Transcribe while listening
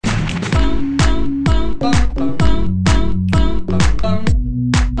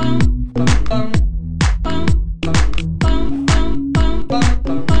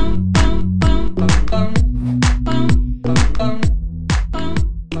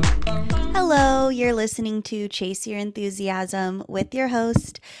Hello, you're listening to Chase Your Enthusiasm with your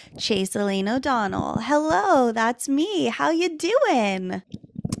host, Chase Elaine O'Donnell. Hello, that's me. How you doing?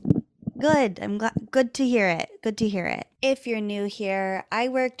 Good. I'm glad. Good to hear it. Good to hear it. If you're new here, I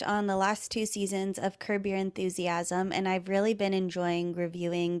worked on the last two seasons of Curb Your Enthusiasm, and I've really been enjoying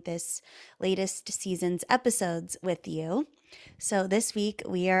reviewing this latest season's episodes with you. So this week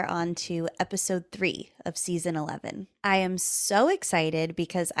we are on to episode 3 of season 11. I am so excited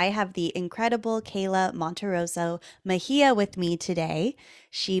because I have the incredible Kayla Monteroso Mejia with me today.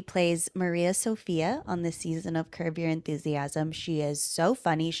 She plays Maria Sofia on this season of Curb Your Enthusiasm. She is so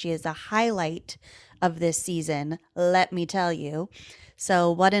funny. She is a highlight of this season, let me tell you.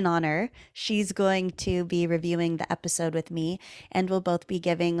 So, what an honor. She's going to be reviewing the episode with me, and we'll both be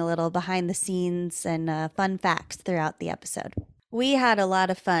giving a little behind the scenes and fun facts throughout the episode. We had a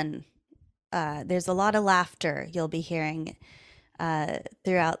lot of fun. There's a lot of laughter you'll be hearing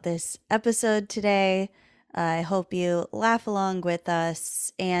throughout this episode today. I hope you laugh along with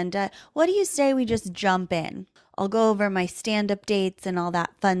us. And what do you say we just jump in? I'll go over my stand up dates and all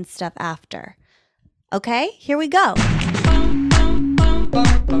that fun stuff after. Okay, here we go.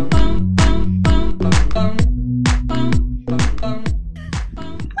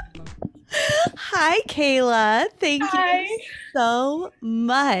 Hi, Kayla. Thank Hi. you so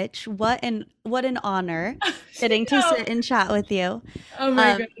much. What an honor getting to sit and chat with you. Oh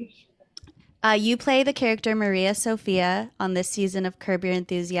my Um, gosh. you play the character Maria Sofia on this season of Curb Your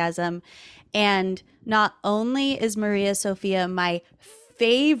Enthusiasm, and not only is Maria Sofia my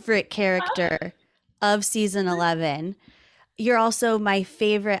favorite character of season 11, you're also my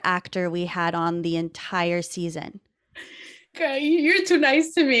favorite actor we had on the entire season. Girl, you're too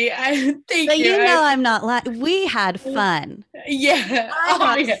nice to me. I thank But you. you know I'm not we had fun. Yeah. I Oh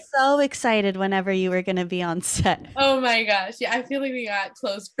got yeah. so excited whenever you were going to be on set. Oh my gosh. Yeah, I feel like we got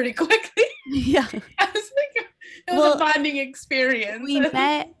close pretty quickly. Yeah. I was like, it was Well, a bonding experience. we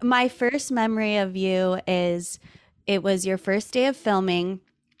met. My first memory of you is it was your first day of filming,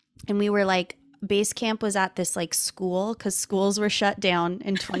 and we were like, base camp was at this like school because schools were shut down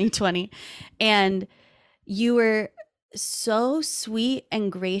in 2020. And you were so sweet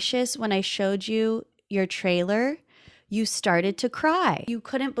and gracious when I showed you your trailer. You started to cry. You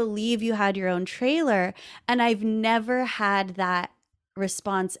couldn't believe you had your own trailer. And I've never had that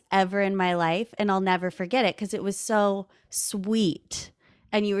response ever in my life. And I'll never forget it because it was so sweet.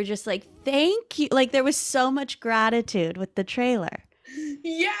 And you were just like, thank you. Like there was so much gratitude with the trailer.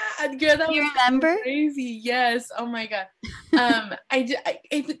 Yeah, girl, that Do you was remember? crazy. Yes. Oh my god.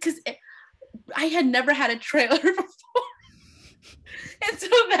 Because I had never had a trailer before. And so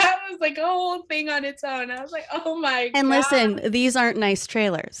that was like a whole thing on its own. I was like, oh my And god. listen, these aren't nice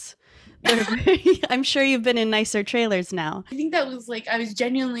trailers. I'm sure you've been in nicer trailers now. I think that was like I was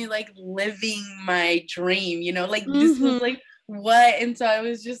genuinely like living my dream, like this was Mm-hmm. like what? And so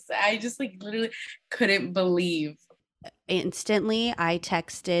I just like literally couldn't believe. Instantly, I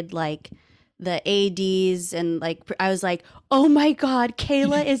texted like the ADs and like I was like, "Oh my god,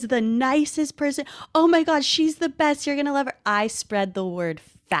 Kayla is the nicest person. Oh my god, she's the best. You're gonna love her." I spread the word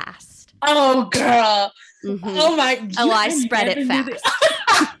fast. Oh girl. Mm-hmm. Oh my Oh, I spread it fast.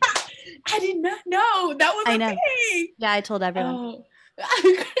 I did not know that was I a know. thing. Yeah, I told everyone. Oh,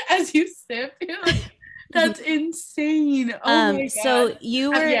 as you sip, you're like, that's insane. Oh my So god.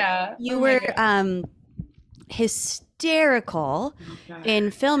 you were Yeah. you Oh my were god. hysterical Oh god. in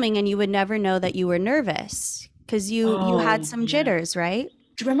filming, and you would never know that you were nervous because you had Oh some yeah. jitters, right?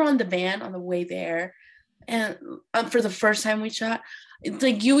 Do you remember on the van on the way there? And for the first time we shot, it's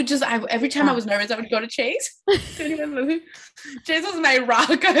like you would just every time I Yeah. was nervous, I would go to Chase. Chase was my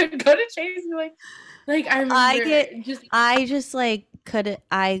rock. I would go to Chase and like I remember just I just like could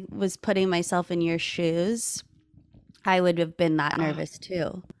I was putting myself in your shoes. I would have been that nervous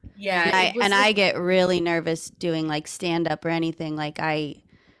too. yeah, it was I like get really nervous doing like stand up or anything. Like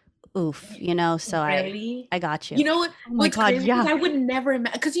so really. I got you. You know what? Oh my What's god, crazy? Because yeah. I would never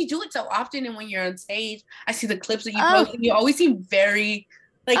imagine because you do it so often, and when you're on stage, I see the clips that you Oh, post, and you always seem very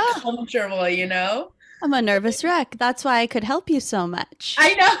like oh, comfortable. I'm a nervous wreck. That's why I could help you so much.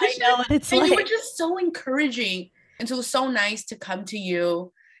 I know, I know what it's and you were like. just so encouraging, and so it was so nice to come to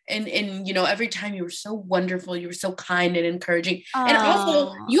you. And every time you were so wonderful, you were so kind and encouraging, and also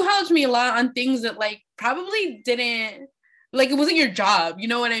Oh, you helped me a lot on things that like probably didn't like it wasn't your job. You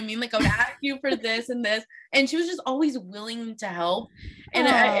know what I mean? Like I would ask you for this and this, and she was just always willing to help. And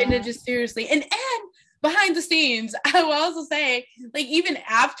it oh. just seriously and behind the scenes, I will also say like even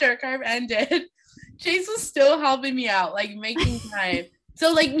after Carve ended, Chase was still helping me out, like making time.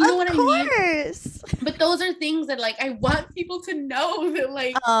 So like, you know what Of I mean? course. But those are things that like I want people to know that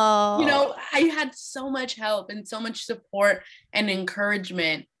like, you Oh. know, I had so much help and so much support and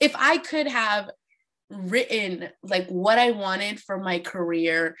encouragement. If I could have written like what I wanted for my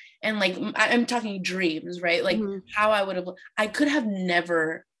career and like I'm talking dreams, right? Like Mhm. how I could have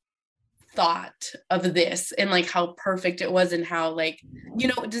never thought of this and like how perfect it was and how like, you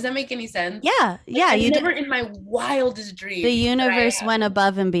know, does that make any sense? Yeah. Like Yeah. I You did. never in my wildest The dreams could I universe have, went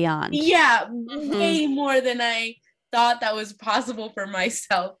above and beyond. yeah, Mhm. way more than I thought that was possible for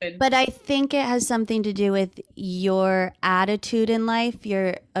myself. And But I think it has something to do with your attitude in life.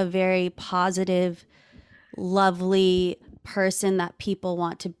 You're a very positive, lovely person that people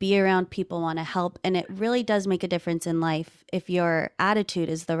want to be around, people want to help. And it really does make a difference in life if your attitude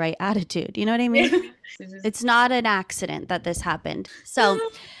is the right attitude. You know what I mean? It's not an accident that this happened. So,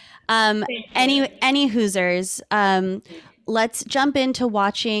 um, any Hoosers, let's jump into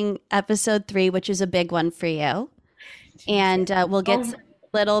watching episode 3, which is a big one for you. And we'll get Oh, some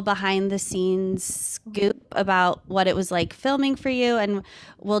little behind the scenes scoop about what it was like filming for you, and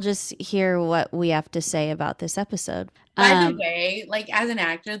we'll just hear what we have to say about this episode. by the way, like as an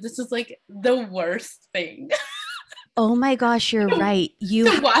actor, this is like the worst thing Oh my gosh, you're right. You to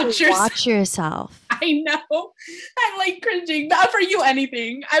have to watch yourself. watch yourself. I know. I'm like cringing. Not for you,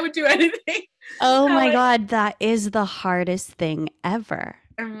 anything. I would do anything. Oh I'm my like, God, that is the hardest thing ever.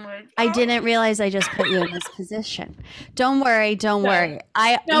 I'm like, I oh. didn't realize I just put you in this position. Don't worry, don't No, worry.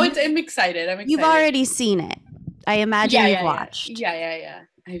 no, I'm excited. I'm You've excited. already seen it. I imagine Yeah, you've yeah, yeah, watched. yeah.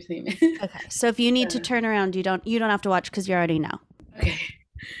 I've seen it. Okay, so if you need to turn around, you don't have to watch because you already know. Okay.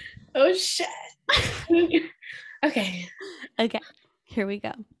 Oh shit. Okay. Okay, here we go.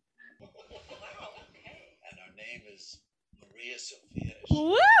 Wow, okay. And her name is Maria Sophia.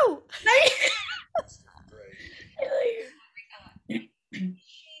 Woo! Great.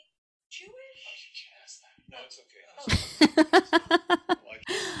 Jewish? No, it's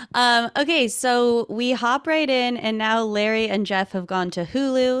okay. Okay, so we hop right in, and now Larry and Jeff have gone to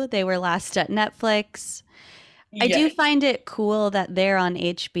Hulu. They were last at Netflix. I do find it cool that they're on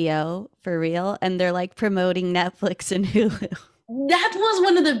HBO for real, and they're like promoting Netflix and Hulu. That was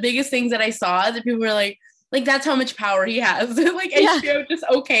one of the biggest things that I saw that people were like that's how much power he has. Like Yeah. HBO just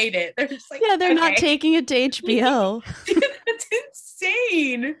okayed it. They're just like, Yeah, they're not okay. taking it to HBO. That's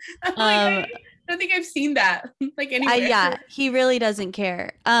insane. I'm like, I don't think I've seen that like anywhere. Yeah, he really doesn't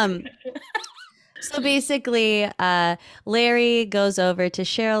care. So basically, Larry goes over to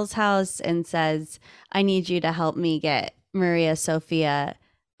Cheryl's house and says, I need you to help me get Maria Sophia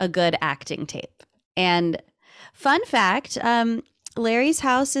a good acting tape. And fun fact, Larry's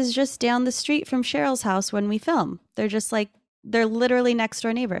house is just down the street from Cheryl's house when we film. They're literally next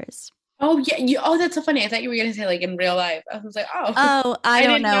door neighbors. Oh yeah, oh that's so funny. I thought you were gonna say like in real life. I was like, Oh, I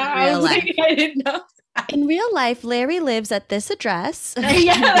don't know in real life. Like, I didn't know. In real life, Larry lives at this address.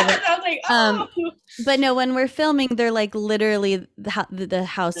 Yeah, I was like, oh. But no, when we're filming, they're like literally the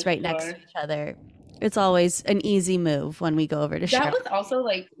house right next to each other. It's always an easy move when we go over to Cheryl. That was also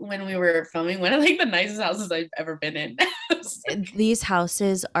like when we were filming one of like the nicest houses I've ever been in. These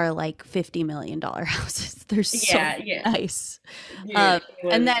houses are like $50 million houses. They're so nice.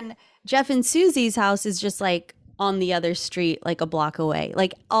 And then Jeff and Susie's house is just like on the other street, like a block away.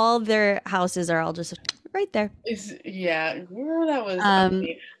 Like all their houses are all just right there. Yeah, that was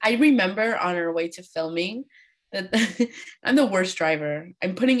amazing. I remember on our way to filming that I'm the worst driver.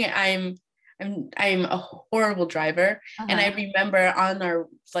 I'm a horrible driver. And I remember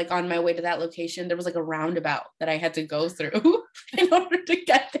on my way to that location, there was like a roundabout that I had to go through in order to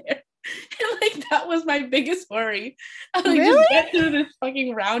get there. And like that was my biggest worry. I like just get through this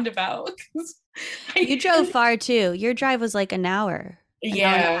fucking roundabout. You drove far too. Your drive was like an hour. Yeah.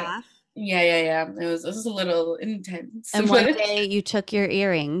 Hour and a half. Yeah. It was a little intense. And one day you took your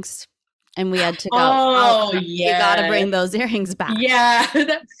earrings and we had to go. Oh, yeah. You got to bring those earrings back. Yeah.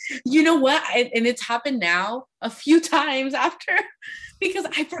 You know what? And it's happened now a few times after because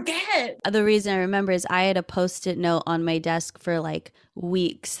I forget. The reason I remember is I had a Post-it note on my desk for like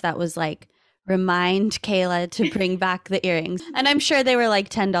weeks that was like, remind Kayla to bring back the earrings. And I'm sure they were like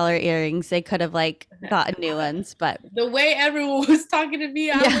 $10 earrings. They could have like gotten new ones, but the way everyone was talking to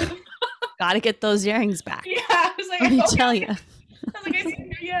me, got to get those earrings back. Yeah, I was like, let me tell you. I was like,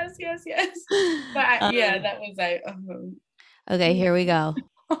 yes. But yeah, that was like. Okay, here we go.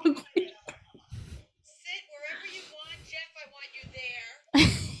 Sit wherever you want, Jeff. I want you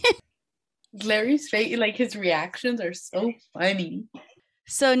there. Larry's face, like his reactions are so funny.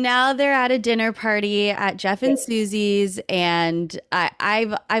 So now they're at a dinner party at Jeff and Susie's, and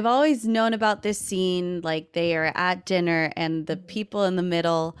I've always known about this scene. Like they are at dinner, and the people in the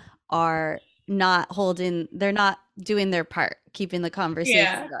middle are they're not doing their part, keeping the conversation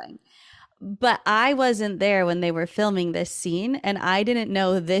Yeah. going. But I wasn't there when they were filming this scene, and I didn't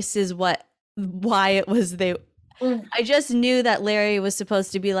know this is why it was they. Mm. I just knew that Larry was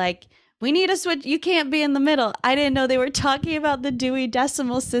supposed to be like, we need a switch. You can't be in the middle. I didn't know they were talking about the Dewey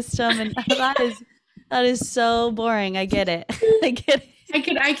Decimal System, and that is so boring. I get it. I get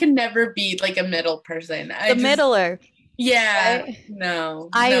it. I can never be like a middle person. The middler. Yeah. Right? No.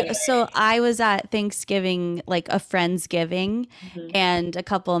 So I was at Thanksgiving, like a Friendsgiving, and a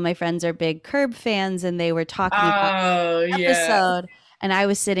couple of my friends are big Curb fans, and they were talking about the episode, and I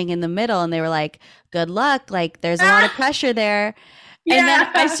was sitting in the middle, and they were like, "Good luck, like there's a lot of pressure there." Yeah. And then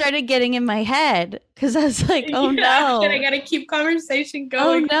I started getting in my head because I was like, "Oh no, I gotta keep conversation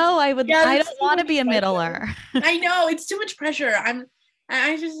going." Oh no, I don't want to be a middler. I know, it's too much pressure. I'm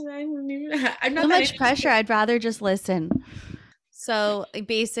not too much pressure. I'd rather just listen. So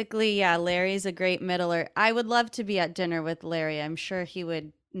basically, yeah, Larry's a great middler. I would love to be at dinner with Larry. I'm sure he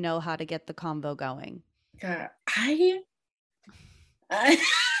would know how to get the combo going. God,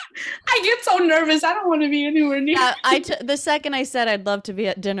 I get so nervous. I don't want to be anywhere near. The second I said I'd love to be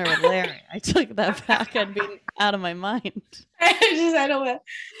at dinner with Larry, I took that back. I'd be out of my mind. I don't want.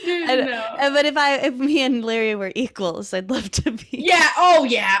 No. But if me and Larry were equals, I'd love to be. Yeah. Oh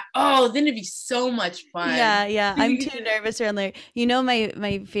yeah. Oh, then it'd be so much fun. Yeah. I'm too nervous around Larry. You know,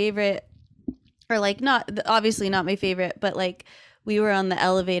 my favorite, or like obviously not my favorite, but like we were on the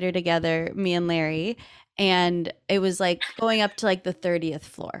elevator together, me and Larry. And it was like going up to like the 30th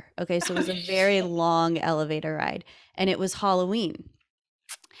floor. Okay. So it was a very long elevator ride, and it was Halloween.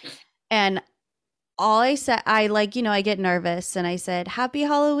 And all I said, I get nervous, and I said, "Happy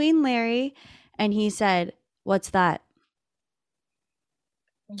Halloween, Larry." And he said, "What's that?"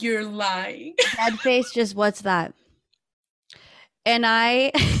 You're lying. Dead face, just what's that? And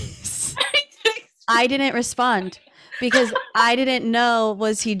I didn't respond because I didn't know,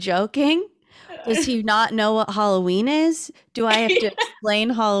 was he joking? Does he not know what Halloween is? Do I have to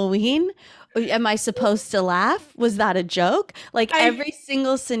explain Halloween? Am I supposed to laugh? Was that a joke? Like every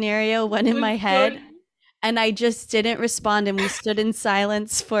single scenario went in my head, and I just didn't respond. And we stood in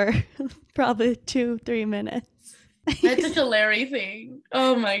silence for probably 2-3 minutes. That's such a Larry thing.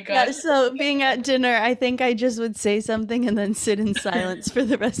 Oh my God. Yeah, so being at dinner, I think I just would say something and then sit in silence for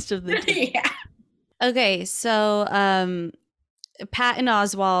the rest of the day. Yeah. Okay, so Patton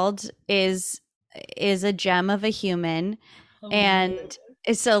Oswalt is a gem of a human. And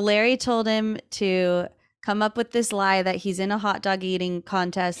so Larry told him to come up with this lie that he's in a hot dog eating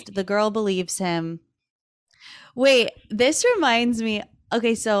contest. The girl believes him. Wait, this reminds me.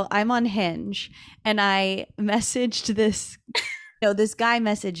 Okay, so I'm on Hinge, and I messaged this guy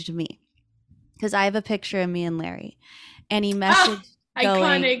messaged me because I have a picture of me and Larry, and he messaged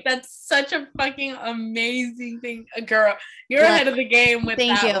iconic. That's such a fucking amazing thing. Girl, you're ahead of the game with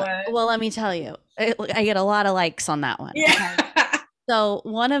that one. Well, let me tell you, I get a lot of likes on that one. Yeah. Okay? So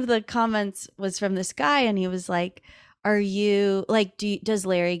one of the comments was from this guy, and he was like, "Are you like, does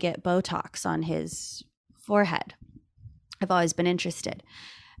Larry get Botox on his forehead? I've always been interested."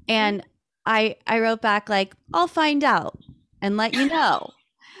 And I wrote back like, "I'll find out and let you know."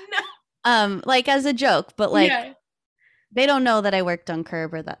 No. Like as a joke, but like they don't know that I worked on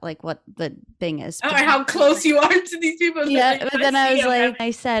Curb or that like what the thing is. Or how close you are to these people. Yeah, but then I was like,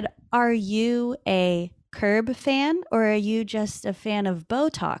 I said, "Are you a Curb fan, or are you just a fan of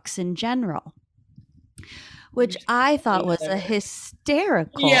Botox in general?" Which I thought was a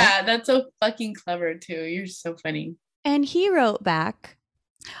hysterical. Yeah, that's so fucking clever too. You're so funny. And he wrote back,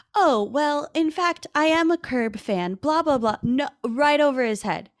 "Oh, well, in fact, I am a Curb fan, blah, blah, blah." No, right over his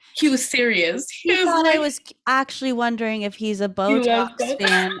head. He was serious. He thought I was actually wondering if he's a Botox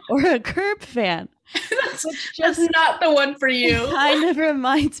fan or a Curb fan. That's not the one for you. Kind of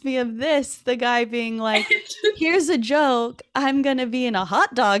reminds me of the guy being like, "Here's a joke. I'm going to be in a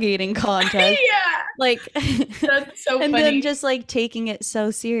hot dog eating contest." Yeah. Like, that's so and funny. then just like taking it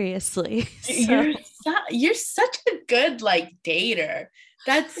so seriously. You're such a good like dater.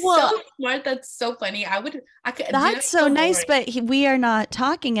 That's so smart. That's so funny. That's so nice, but we are not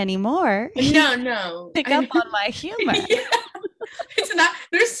talking anymore. No. Pick up on my humor. Yeah. It's not.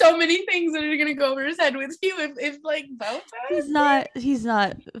 There's so many things that are gonna go over his head with you if like Botox. He's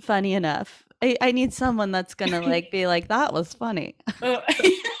not funny enough. I need someone that's gonna like be like, "That was funny."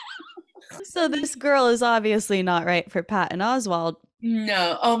 So this girl is obviously not right for Patton Oswalt,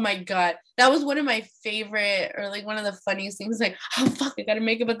 No. Oh my God. That was one of my favorite, or like one of the funniest things. Like, oh fuck, I gotta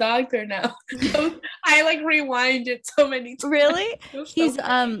make him a doctor now. So I like rewind it so many times. Really? It was so He's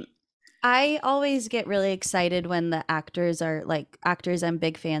funny. I always get really excited when the actors are like actors I'm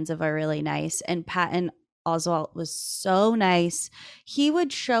big fans of are really nice. And Patton Oswalt was so nice. He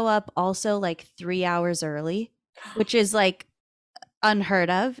would show up also like 3 hours early, which is like unheard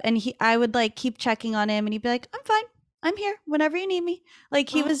of. And I would like keep checking on him and he'd be like, I'm fine. I'm here whenever you need me. Like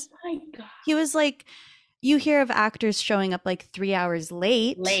Oh my God. he was like, you hear of actors showing up like 3 hours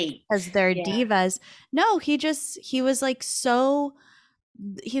late Late. as they're Yeah. divas. No, he was like so,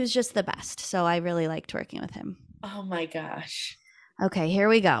 he was just the best. So I really liked working with him. Oh my gosh. Okay, here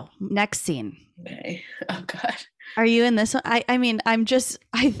we go. Next scene. Okay. Oh God. Are you in this one? I mean, I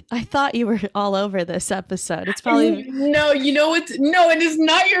thought you were all over this episode. It's probably No, you know what? No, it is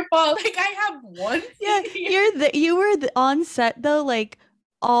not your fault. Like I have one. yeah. You were on set though, like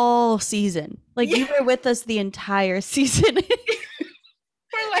all season. Like you were with us the entire season.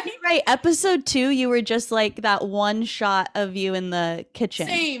 For like Right, episode 2, you were just like that one shot of you in the kitchen.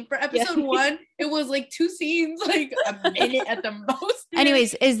 same. For episode 1, it was like 2 scenes, like a minute at the most.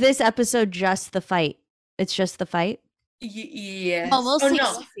 Anyways, is this episode just the fight? It's just the fight? Yes. Oh, we'll see.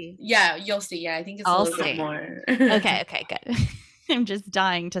 No. We'll see. Yeah, you'll see. Yeah, I think it's I'll a little see. bit more. Okay, good. I'm just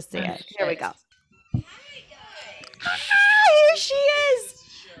dying to see it. Here we go. Here she is.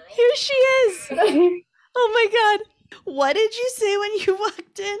 Here she is. Oh my God. What did you say when you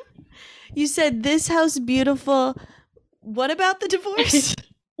walked in? You said, this house beautiful. What about the divorce?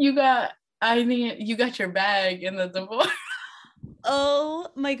 I think you got your bag in the divorce. Oh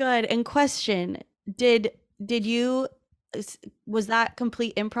my God. And question, did you, was that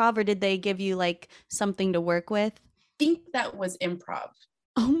complete improv or did they give you like something to work with? I think that was improv.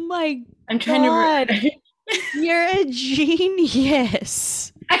 Oh my I'm trying God. to. You're a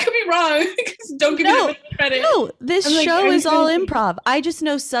genius. I could be wrong. Don't give me the credit. No, this I'm like, show is all everything- improv. I just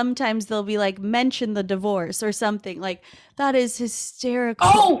know sometimes they'll be like, mention the divorce or something. Like, that is hysterical.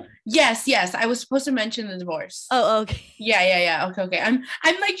 Oh, yes. I was supposed to mention the divorce. Oh, okay. Yeah. Okay. I'm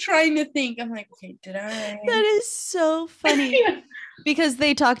like trying to think. I'm like, okay, did I? That is so funny because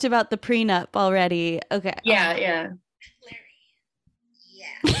they talked about the prenup already. Okay. Yeah. Larry.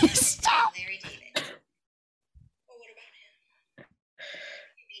 Yeah. Stop. Larry David. Well, what about him?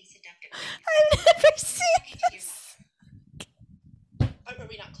 You mean seductive? I've never seen this. Are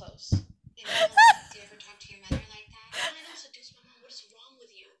we not close? You know, do you ever talk to your mother like that? Oh, I don't seduce my mom. What is wrong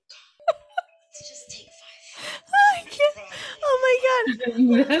with you? Let's just take 5. I can't. Oh my God. Oh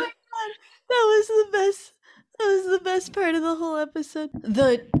my God. That was the best. That was the best part of the whole episode.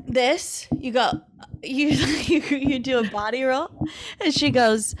 You do a body roll, and she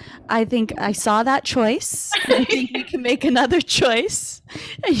goes, I think I saw that choice. I think we can make another choice.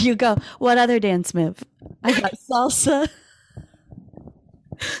 And you go, what other dance move? I got salsa.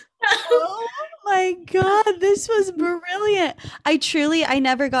 Oh my God, this was brilliant. I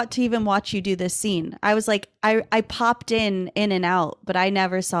never got to even watch you do this scene. I was like, I popped in and out, but I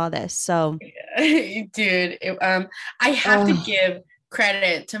never saw this. So Dude, I have to give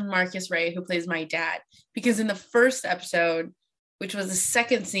credit to Marcus Ray, who plays my dad, because in the first episode, which was the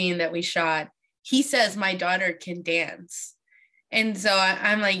second scene that we shot, he says my daughter can dance. And so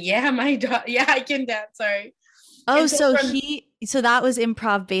I'm like, yeah, my daughter, yeah, I can dance. Sorry. Oh, And so that was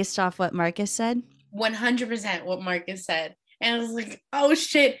improv based off what Marcus said? 100% what Marcus said. And I was like, oh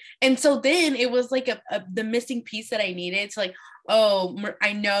shit. And so then it was like the missing piece that I needed to like, oh,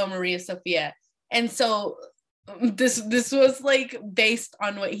 I know Maria Sophia. And so this was like based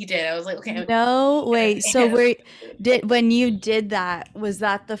on what he did. I was like, okay. No, wait. So when you did that, was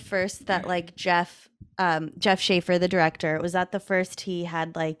that the first that like Jeff Schaefer, the director, was that the first he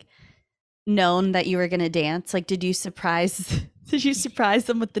had like known that you were gonna dance? Like, did you surprise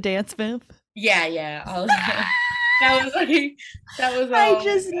them with the dance move? Yeah. All of that. that was all. I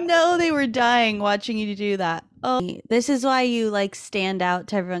just know they were dying watching you do that. Oh, this is why you like stand out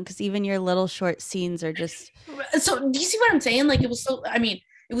to everyone, because even your little short scenes are just. So do you see what I'm saying? Like it was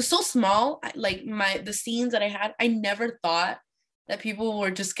so small. Like the scenes that I had, I never thought that people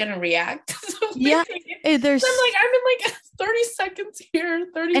were just gonna react. Yeah, there's. I'm in like 30 seconds here,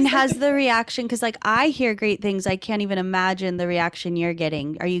 30. And seconds. has the reaction, because like I hear great things. I can't even imagine the reaction you're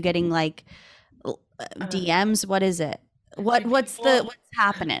getting. Are you getting like DMs? What is it? What's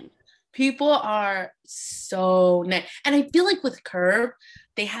happening? People are so nice, and I feel like with Curb,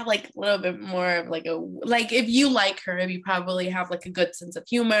 they have like a little bit more of like if you like Curb, you probably have like a good sense of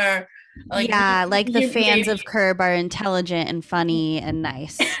humor. Like the fans of Curb are intelligent and funny and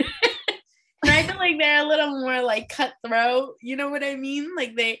nice. And I feel like they're a little more like cutthroat. You know what I mean?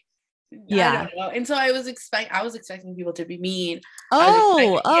 Like I don't know. And so I was expecting people to be mean.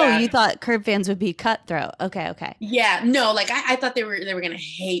 You thought Curb fans would be cutthroat. Okay. Yeah, no, like I thought they were gonna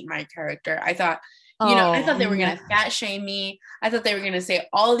hate my character. I thought, I thought they were gonna fat shame me. I thought they were gonna say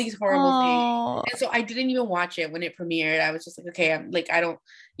all these horrible things. And so I didn't even watch it when it premiered. I was just like, okay, I'm like, I don't,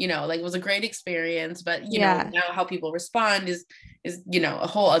 like it was a great experience, but now how people respond is a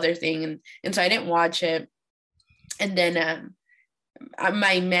whole other thing. And so I didn't watch it. And then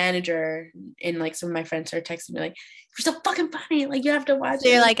my manager and like some of my friends started texting me like, "You're so fucking funny, like you have to watch it."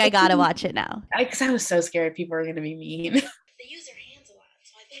 You're like, I gotta watch it now. Because I was so scared people were gonna be mean. They use their hands a lot,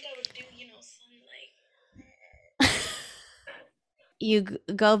 so I think I would do some like. You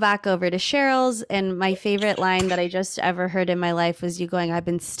go back over to Cheryl's, and my favorite line that I just ever heard in my life was you going, "I've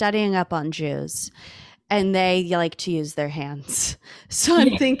been studying up on Jews, and they like to use their hands, so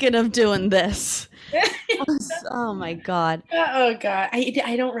I'm thinking of doing this." Oh my god. Oh god.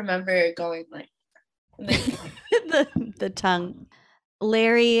 I don't remember going like the tongue.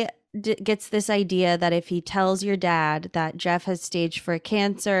 Larry gets this idea that if he tells your dad that Jeff has stage 4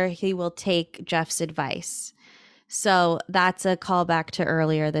 cancer, he will take Jeff's advice. So that's a callback to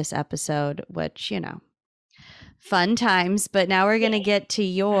earlier this episode, which, fun times. But now we're going to get to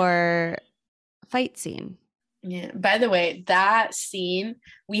your fight scene. Yeah. By the way, that scene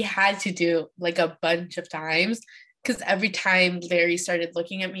we had to do like a bunch of times because every time Larry started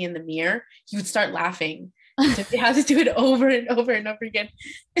looking at me in the mirror, he would start laughing. So we had to do it over and over and over again.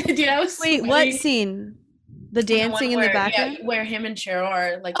 Dude, I was Wait, what scene? The dancing in the background? Yeah, where him and Cheryl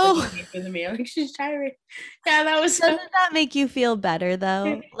are like looking in the mirror, like she's tired. Yeah, that was. Doesn't that make you feel better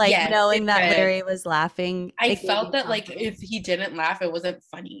though? Like knowing that Larry was laughing. I felt that like if he didn't laugh, it wasn't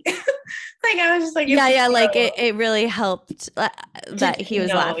funny. Like I was just like, like it really helped that he was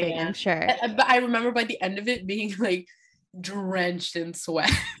laughing. I'm sure. But I remember by the end of it being like drenched in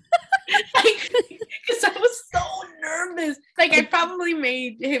sweat. Because I was so nervous. Like I probably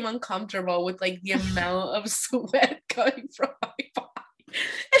made him uncomfortable with like the amount of sweat coming from my body.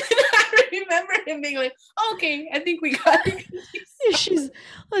 And then I remember him being like, "Okay, I think we got it."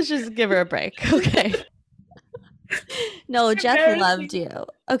 Let's just give her a break. Okay. No, Jeff loved you.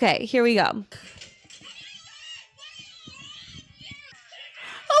 Okay, here we go.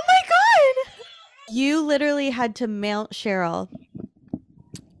 Oh my god! You literally had to mount Cheryl.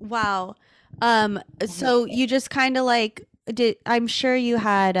 Wow. So you just kind of like I'm sure you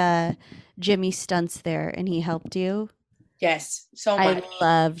had Jimmy Stunts there and he helped you. Yes, so much. I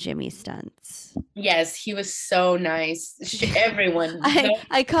love Jimmy Stunts. Yes, he was so nice. Everyone.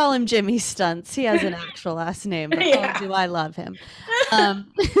 I call him Jimmy Stunts. He has an actual last name, but do I love him.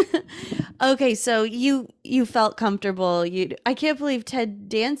 Okay, so you felt comfortable. I can't believe Ted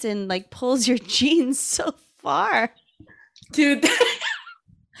Danson like pulls your jeans so far. Dude,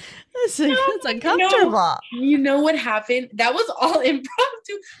 That's uncomfortable. You know what happened? That was all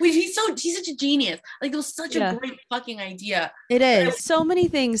impromptu. He's such a genius. Like it was such a great fucking idea. It is. So many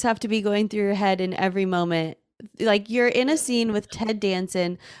things have to be going through your head in every moment. Like you're in a scene with Ted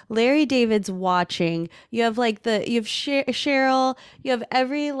Danson, Larry David's watching. You have like you have Cheryl. You have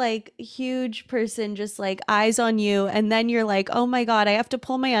every like huge person just like eyes on you, and then you're like, oh my god, I have to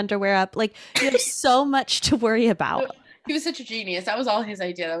pull my underwear up. Like you have so much to worry about. He was such a genius. That was all his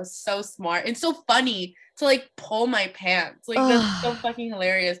idea. That was so smart and so funny to like pull my pants. Like that's so fucking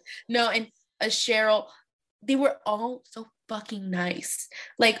hilarious. No, and Cheryl, they were all so fucking nice.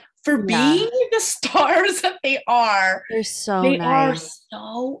 Like for being the stars that they are, they're so nice. Are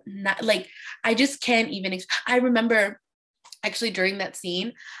so nice. Like I just can't even. I remember actually during that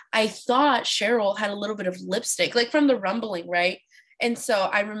scene, I thought Cheryl had a little bit of lipstick, like from the rumbling, right? And so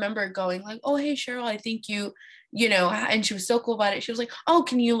I remember going like, "Oh, hey Cheryl, I think you know," and she was so cool about it. She was like, "Oh,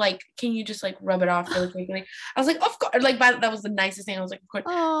 can you just like rub it off really quickly?" I was like, "Of course." Like that was the nicest thing. I was like, "Of course."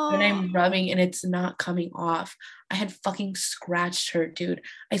 Aww. And I'm rubbing and it's not coming off. I had fucking scratched her, dude.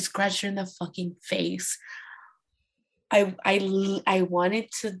 I scratched her in the fucking face. I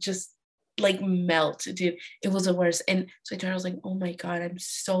wanted to just like melt, dude. It was the worst. And so I was like, "Oh my god, I'm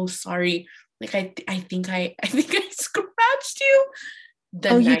so sorry. Like I think I scratched you."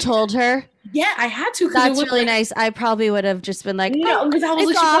 You told her? Yeah, I had to. That's really nice. I probably would have just been like, no, because I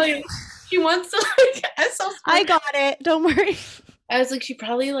was like, she wants to like. I got it. Don't worry. I was like, she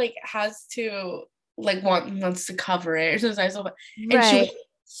probably like has to like wants to cover it or something. And she was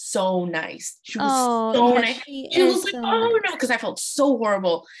so nice. She was so nice. She was like, "Oh no," because I felt so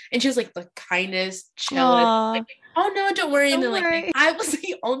horrible. And she was like the kindest, chillest. Like, "Oh no, don't worry." And then like I was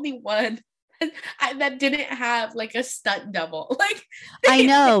the only one that didn't have like a stunt double. Like I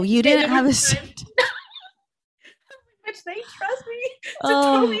know you didn't have a which they trust me to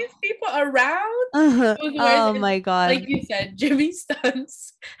throw oh these people around. oh my god, Like you said, Jimmy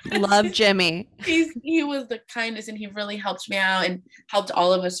Stunts. love Jimmy. He was the kindest, and he really helped me out and helped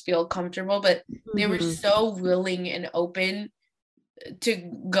all of us feel comfortable. But they were so willing and open to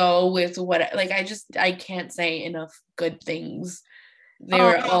go with what, like, I can't say enough good things. They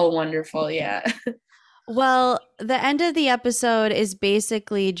were all wonderful. Yeah. Well, the end of the episode is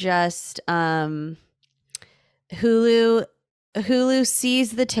basically just Hulu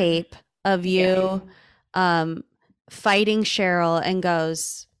sees the tape of you fighting Cheryl and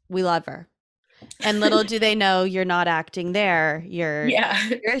goes, "We love her." And little do they know you're not acting there. You're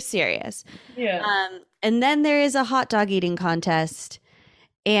serious. Yeah. And then there is a hot dog eating contest.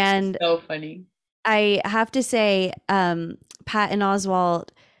 And so funny. I have to say, Pat and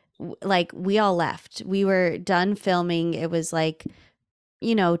Oswald, like, we all left. We were done filming. It was like,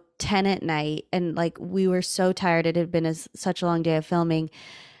 10 at night. And like, we were so tired. It had been such a long day of filming.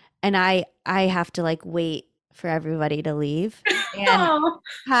 And I have to like wait for everybody to leave. And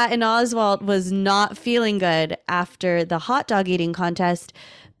Pat and Oswald was not feeling good after the hot dog eating contest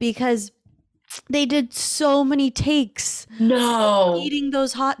because they did so many takes eating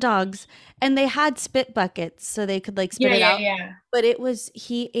those hot dogs, and they had spit buckets so they could like spit it out. But it was,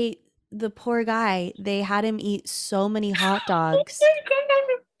 he ate, the poor guy, they had him eat so many hot dogs.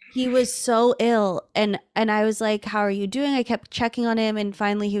 He was so ill, and I was like, "How are you doing?" I kept checking on him, and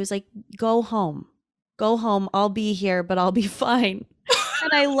finally he was like, "Go home. I'll be here, but I'll be fine."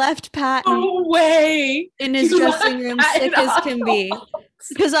 And I left Pat in his dressing room, sick as can be,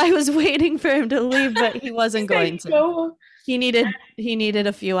 because I was waiting for him to leave, but he wasn't going to. He needed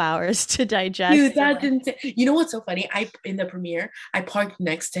a few hours to digest. Dude, that's insane. You know what's so funny? In the premiere, I parked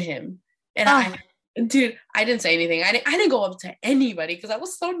next to him, and I didn't say anything. I didn't go up to anybody because I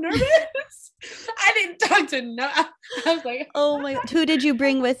was so nervous. I didn't talk to I was like, oh my, who did you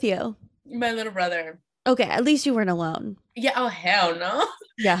bring with you? My little brother. Okay, at least you weren't alone. Yeah. Oh hell no.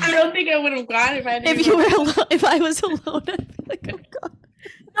 Yeah. I don't think I would have gone if I didn't. If you were alone, if I was alone, I'd be like, oh god.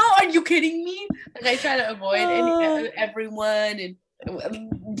 No, are you kidding me? Like, I try to avoid everyone, and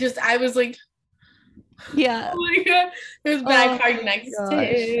just I was like, yeah. Oh my god, it was bad. Parked next to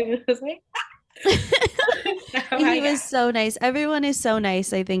him. I was like. He was so nice. Everyone is so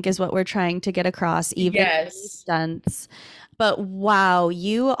nice, I think, is what we're trying to get across, even stunts. But wow,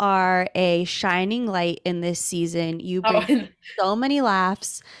 you are a shining light in this season. You bring so many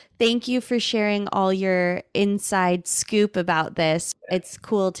laughs. Thank you for sharing all your inside scoop about this. It's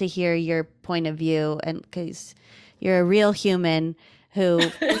cool to hear your point of view, and because you're a real human who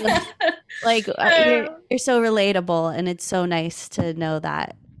like you're so relatable, and it's so nice to know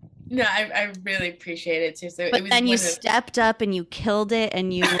that. No, I really appreciate it too. So but then you stepped up and you killed it,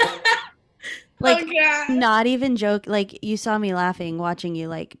 and you like not even joke. Like, you saw me laughing watching you.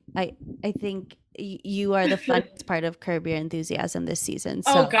 Like, I think you are the funnest part of Curb Your Enthusiasm this season.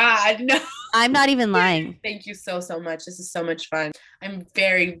 So oh god, no, I'm not even lying. Thank you so much. This is so much fun. I'm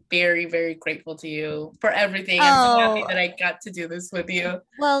very, very, very grateful to you for everything. I'm so happy that I got to do this with you.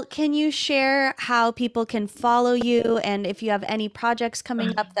 Well, can you share how people can follow you, and if you have any projects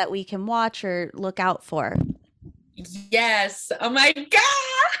coming up that we can watch or look out for? Yes. Oh my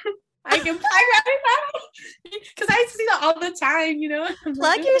god, I can plug right now because I see that all the time.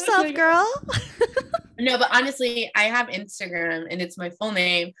 Plug yourself, girl. No, but honestly, I have Instagram and it's my full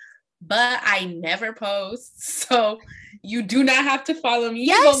name, but I never post, so you do not have to follow me.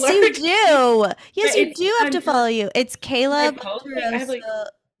 Yes, you do. Yes, you do have to follow you. It's Caleb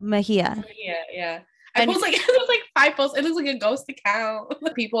Mejia. Yeah. I post like 5 posts. It looks like a ghost account.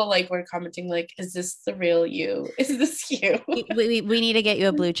 People were commenting like, "Is this the real you? Is this you?" We need to get you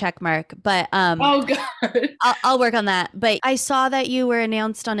a blue check mark, but oh god, I'll work on that. But I saw that you were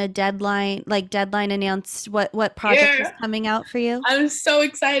announced on a Deadline. Like, Deadline announced what project is coming out for you. I'm so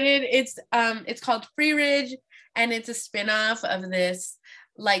excited. It's called Free Ridge, and it's a spinoff of this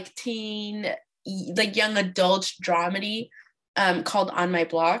teen, young adult dramedy called On My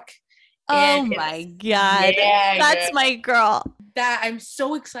Block. Oh my god, that's my girl. That I'm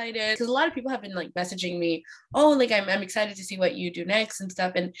so excited because a lot of people have been messaging me. Oh, I'm excited to see what you do next and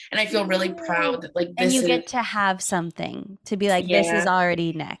stuff, and I feel really proud that this. And you get to have something to be like, this is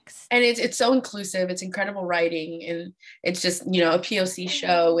already next. And it's so inclusive. It's incredible writing, and it's just a POC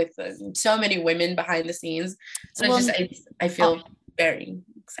show with so many women behind the scenes. So I feel very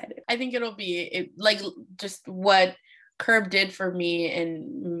excited. I think it'll be just what Curb did for me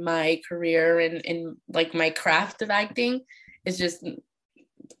in my career and in my craft of acting is just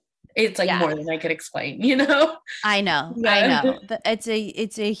It's like Yeah. more than I could explain, you know? I know. Yeah. It's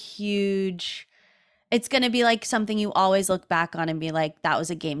a huge, it's going to be like something you always look back on and be like, that was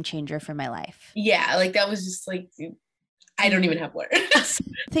a game changer for my life. Yeah, like that was just like, I don't even have words.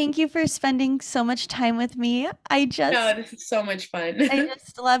 Thank you for spending so much time with me. No, this is so much fun. I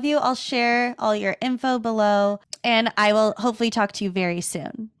just love you. I'll share all your info below, and I will hopefully talk to you very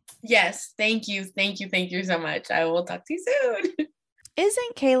soon. Yes, thank you. Thank you. Thank you so much. I will talk to you soon.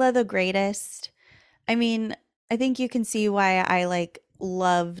 Isn't Kayla the greatest? I mean, I think you can see why I like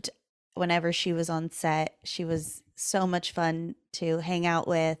loved whenever she was on set. She was so much fun to hang out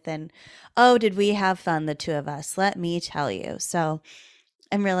with, and oh, did we have fun, the two of us? Let me tell you. So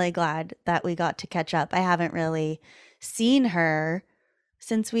I'm really glad that we got to catch up. I haven't really seen her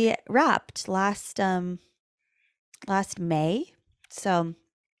since we wrapped last May. So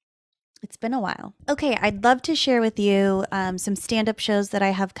it's been a while. Okay, I'd love to share with you some stand up shows that I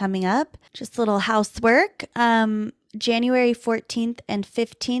have coming up. Just a little housework. January 14th and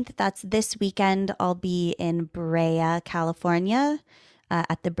 15th, that's this weekend, I'll be in Brea, California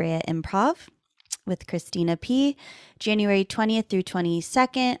at the Brea Improv with Christina P. January 20th through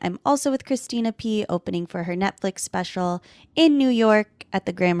 22nd, I'm also with Christina P. opening for her Netflix special in New York at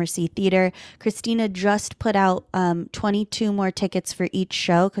the Gramercy Theater. Christina just put out 22 more tickets for each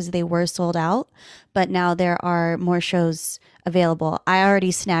show because they were sold out, but now there are more shows available. I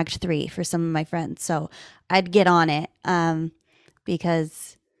already snagged 3 for some of my friends, so I'd get on it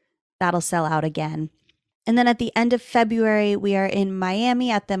because that'll sell out again. And then at the end of February, we are in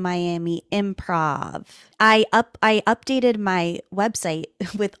Miami at the Miami Improv. I updated my website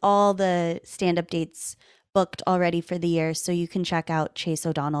with all the stand-up dates booked already for the year, so you can check out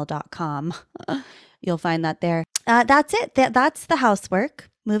chaseodonnell.com. You'll find that there. That's it. That's the housework.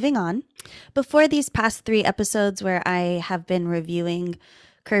 Moving on. Before these past 3 episodes where I have been reviewing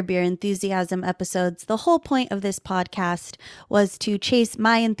Curb Your Enthusiasm episodes, the whole point of this podcast was to chase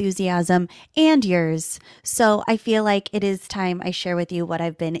my enthusiasm and yours. So I feel like it is time I share with you what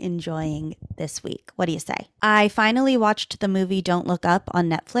I've been enjoying this week. What do you say? I finally watched the movie Don't Look Up on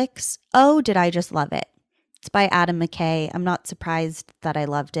Netflix. Oh, did I just love it? It's by Adam McKay. I'm not surprised that I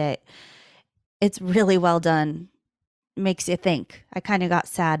loved it. It's really well done. Makes you think. I kind of got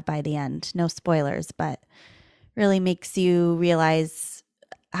sad by the end. No spoilers, but really makes you realize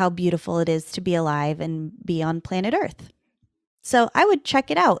how beautiful it is to be alive and be on planet Earth. So I would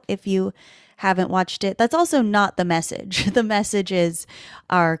check it out if you haven't watched it. That's also not the message. The message is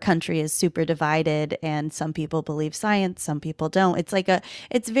our country is super divided and some people believe science, some people don't.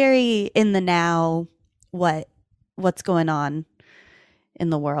 It's very in the now what's going on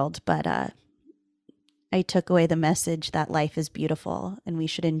in the world. But I took away the message that life is beautiful and we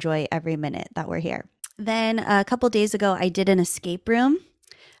should enjoy every minute that we're here. Then a couple days ago, I did an escape room.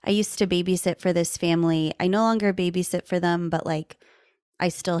 I used to babysit for this family. I no longer babysit for them, but like I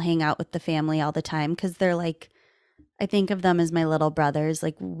still hang out with the family all the time because they're like, I think of them as my little brothers.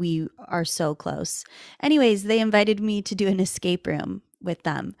 Like we are so close. Anyways, they invited me to do an escape room with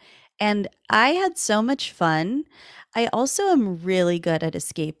them. And I had so much fun. I also am really good at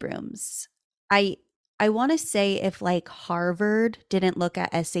escape rooms. I want to say if like Harvard didn't look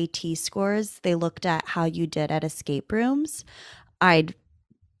at SAT scores, they looked at how you did at escape rooms, I'd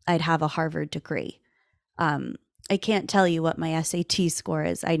have a Harvard degree. I can't tell you what my SAT score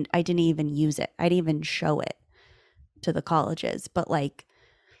is. I didn't even use it. I didn't even show it to the colleges. But like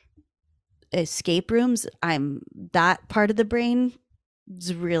escape rooms, that part of the brain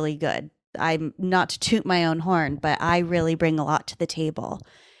is really good. I'm not to toot my own horn, but I really bring a lot to the table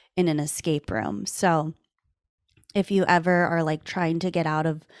in an escape room. So if you ever are like trying to get out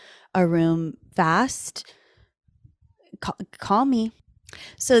of a room fast, call me.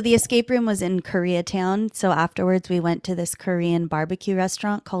 So the escape room was in Koreatown. So afterwards we went to this Korean barbecue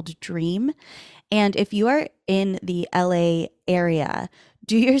restaurant called Dream. And if you are in the LA area,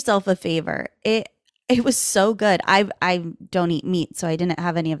 do yourself a favor. It was so good. I don't eat meat, so I didn't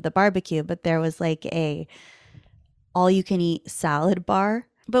have any of the barbecue, but there was like a all you can eat salad bar,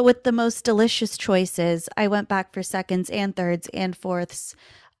 but with the most delicious choices. I went back for seconds and thirds and fourths.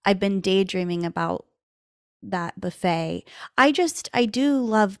 I've been daydreaming about that buffet. I do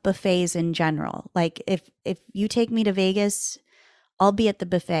love buffets in general. Like if you take me to Vegas, I'll be at the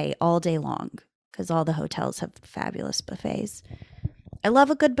buffet all day long because all the hotels have fabulous buffets. I love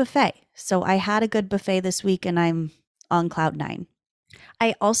a good buffet. So I had a good buffet this week and I'm on cloud 9.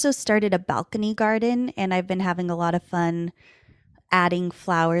 I also started a balcony garden and I've been having a lot of fun adding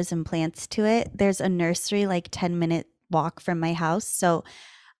flowers and plants to it. There's a nursery like 10-minute walk from my house. So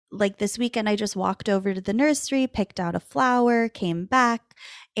like this weekend, I just walked over to the nursery, picked out a flower, came back,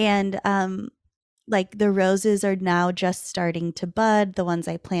 And like the roses are now just starting to bud, the ones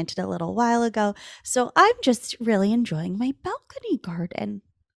I planted a little while ago. So I'm just really enjoying my balcony garden.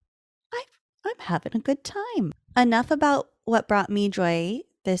 I'm having a good time. Enough about what brought me joy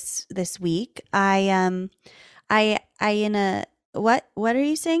this week. I in a what are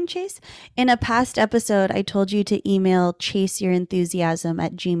you saying, Chase? In a past episode, I told you to email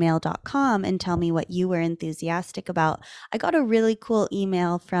chaseyourenthusiasm@gmail.com and tell me what you were enthusiastic about. I got a really cool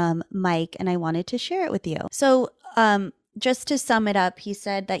email from Mike and I wanted to share it with you. So, just to sum it up, he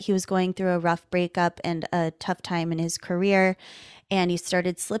said that he was going through a rough breakup and a tough time in his career, and he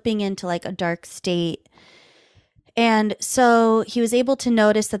started slipping into like a dark state. And so he was able to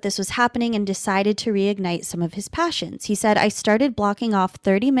notice that this was happening and decided to reignite some of his passions. He said, I started blocking off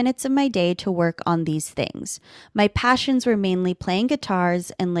 30 minutes of my day to work on these things. My passions were mainly playing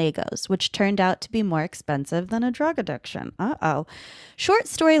guitars and Legos, which turned out to be more expensive than a drug addiction. Uh-oh. Short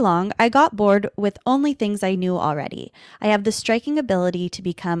story long, I got bored with only things I knew already. I have the striking ability to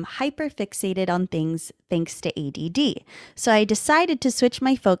become hyper fixated on things thanks to ADD. So I decided to switch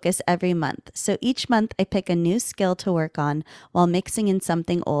my focus every month. So each month I pick a new skill to work on while mixing in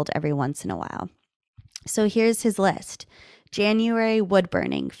something old every once in a while. So here's his list. January, wood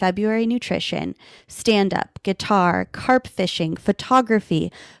burning. February, nutrition. Stand-up, guitar, carp fishing,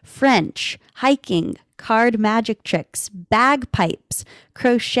 photography, French, hiking, card magic tricks, bagpipes,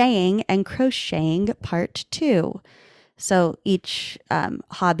 crocheting, and crocheting part 2. So each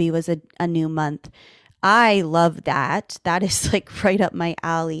hobby was a new month. I love that. That is like right up my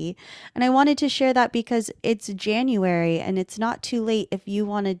alley. And I wanted to share that because it's January and it's not too late if you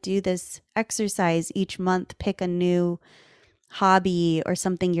want to do this exercise each month, pick a new hobby or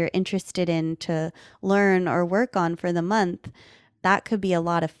something you're interested in to learn or work on for the month. That could be a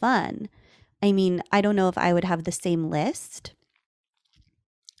lot of fun. I mean, I don't know if I would have the same list.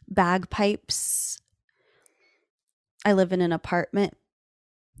 Bagpipes. I live in an apartment.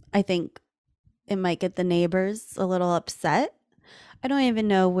 I think it might get the neighbors a little upset. I don't even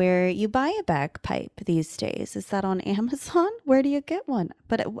know where you buy a bagpipe these days. Is that on Amazon? Where do you get one?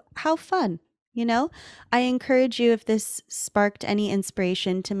 But how fun, you know? I encourage you, if this sparked any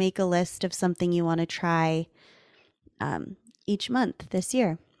inspiration, to make a list of something you want to try each month this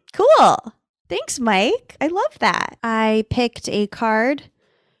year. Cool. Thanks, Mike. I love that. I picked a card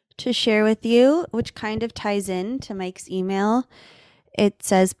to share with you, which kind of ties in to Mike's email. It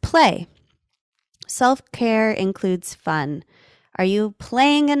says, play. Self-care includes fun. Are you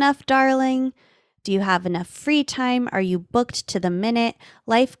playing enough, darling? Do you have enough free time? Are you booked to the minute?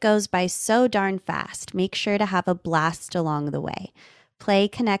 Life goes by so darn fast. Make sure to have a blast along the way. Play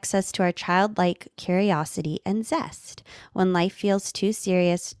connects us to our childlike curiosity and zest. When life feels too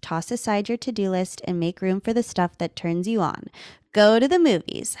serious, toss aside your to-do list and make room for the stuff that turns you on. Go to the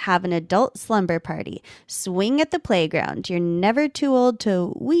movies, have an adult slumber party, swing at the playground. You're never too old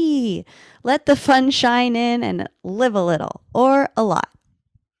to wee. Let the fun shine in and live a little or a lot.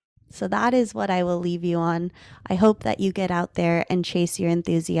 So that is what I will leave you on. I hope that you get out there and chase your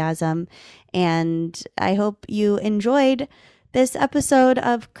enthusiasm. And I hope you enjoyed this episode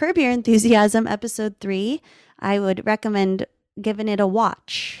of Curb Your Enthusiasm, episode 3. I would recommend giving it a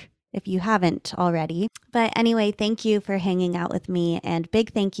watch if you haven't already. But anyway, thank you for hanging out with me, and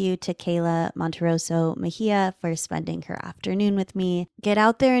big thank you to Kayla Monteroso Mejia for spending her afternoon with me. Get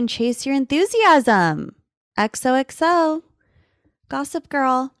out there and chase your enthusiasm. XOXO. Gossip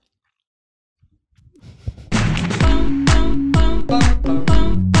Girl.